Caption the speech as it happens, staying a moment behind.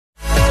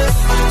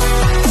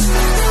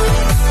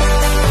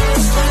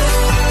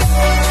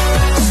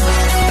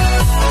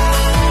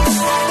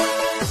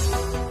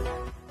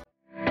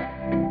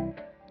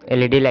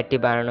LED লাইটটি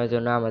বানানোর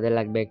জন্য আমাদের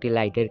লাগবে একটি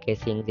লাইটের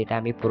কেসিং, যেটা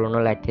আমি পুরনো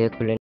লাইট থেকে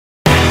খুলে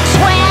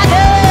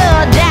Swagger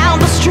down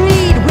the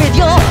street with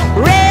your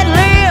red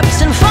lips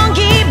and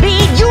funky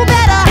beat. You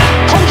better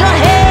hold your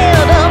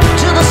head up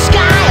to the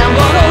sky. I'm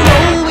gonna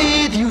roll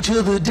with you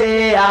till the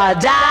day I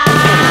die.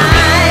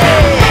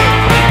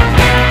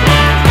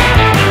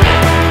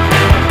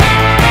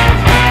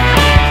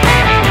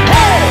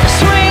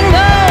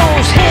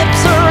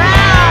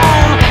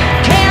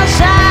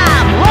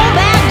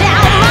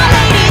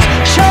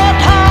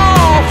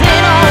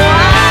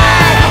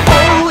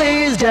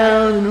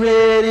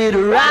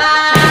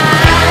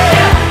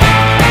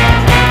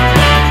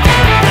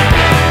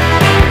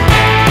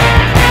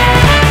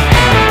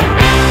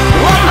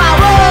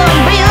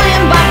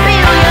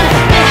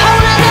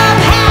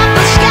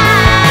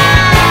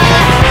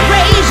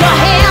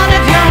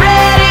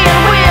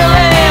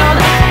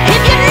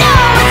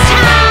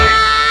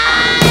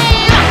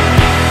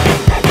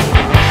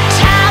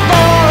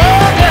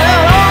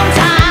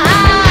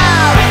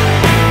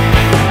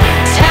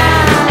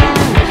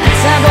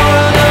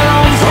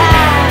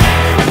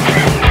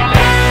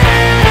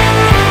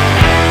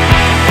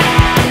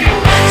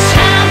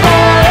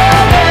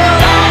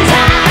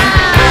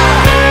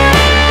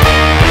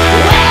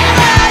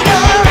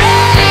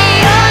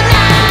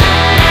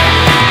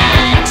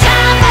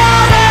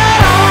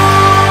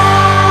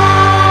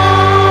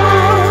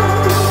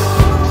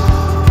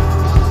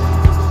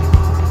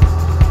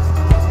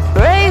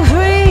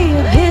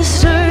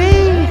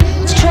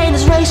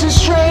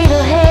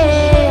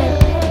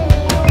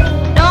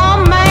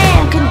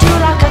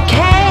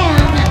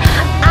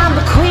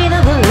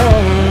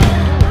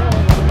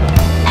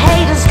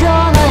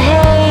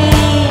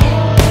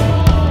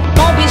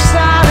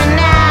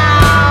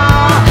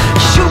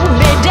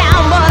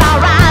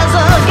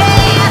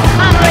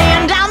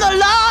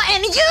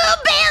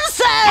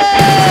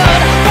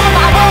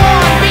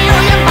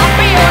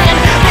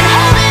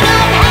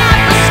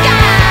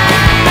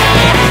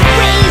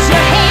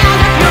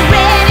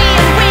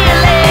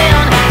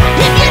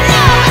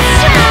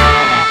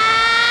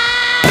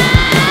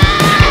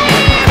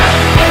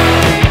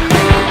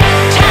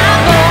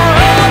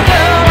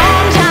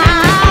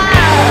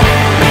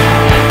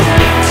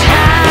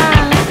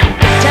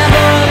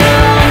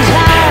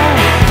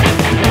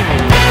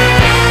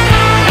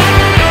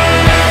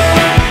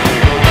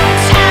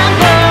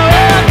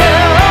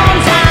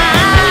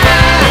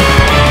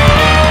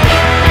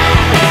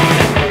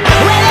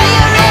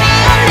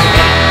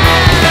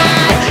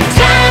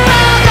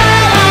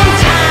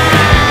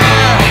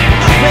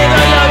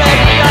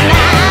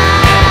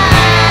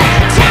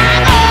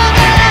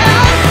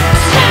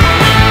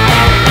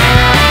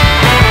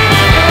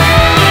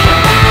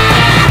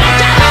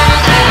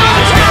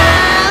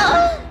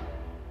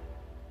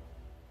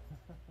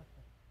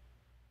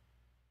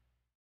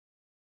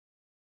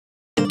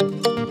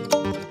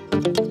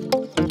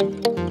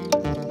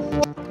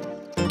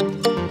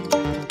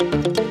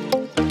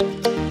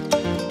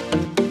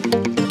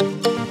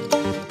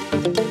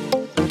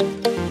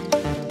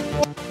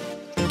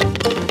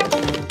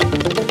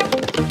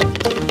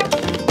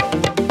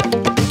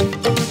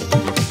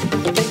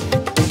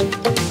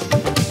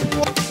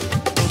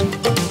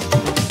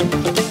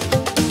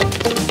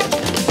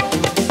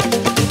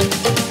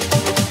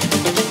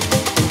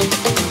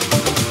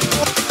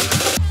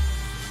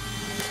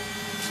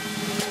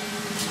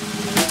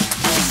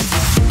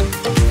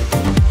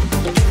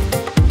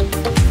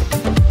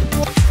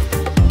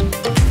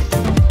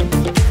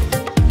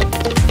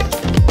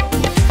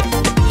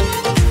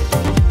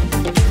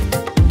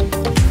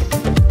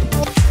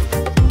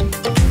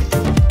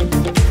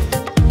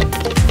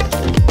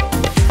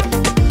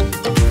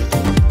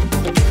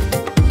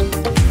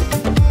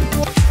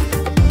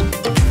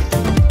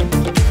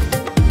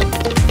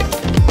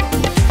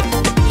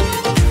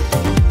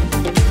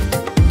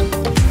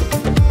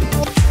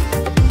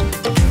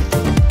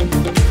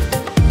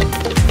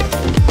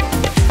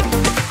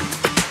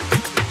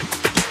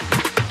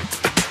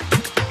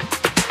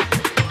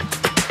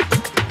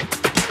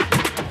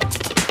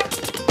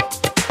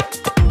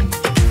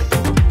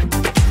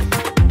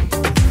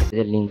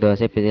 Link দেওয়া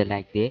আছে, পেজে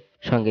like দিয়ে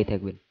সঙ্গেই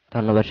থাকবেন।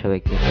 ধন্যবাদ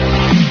সবাইকে।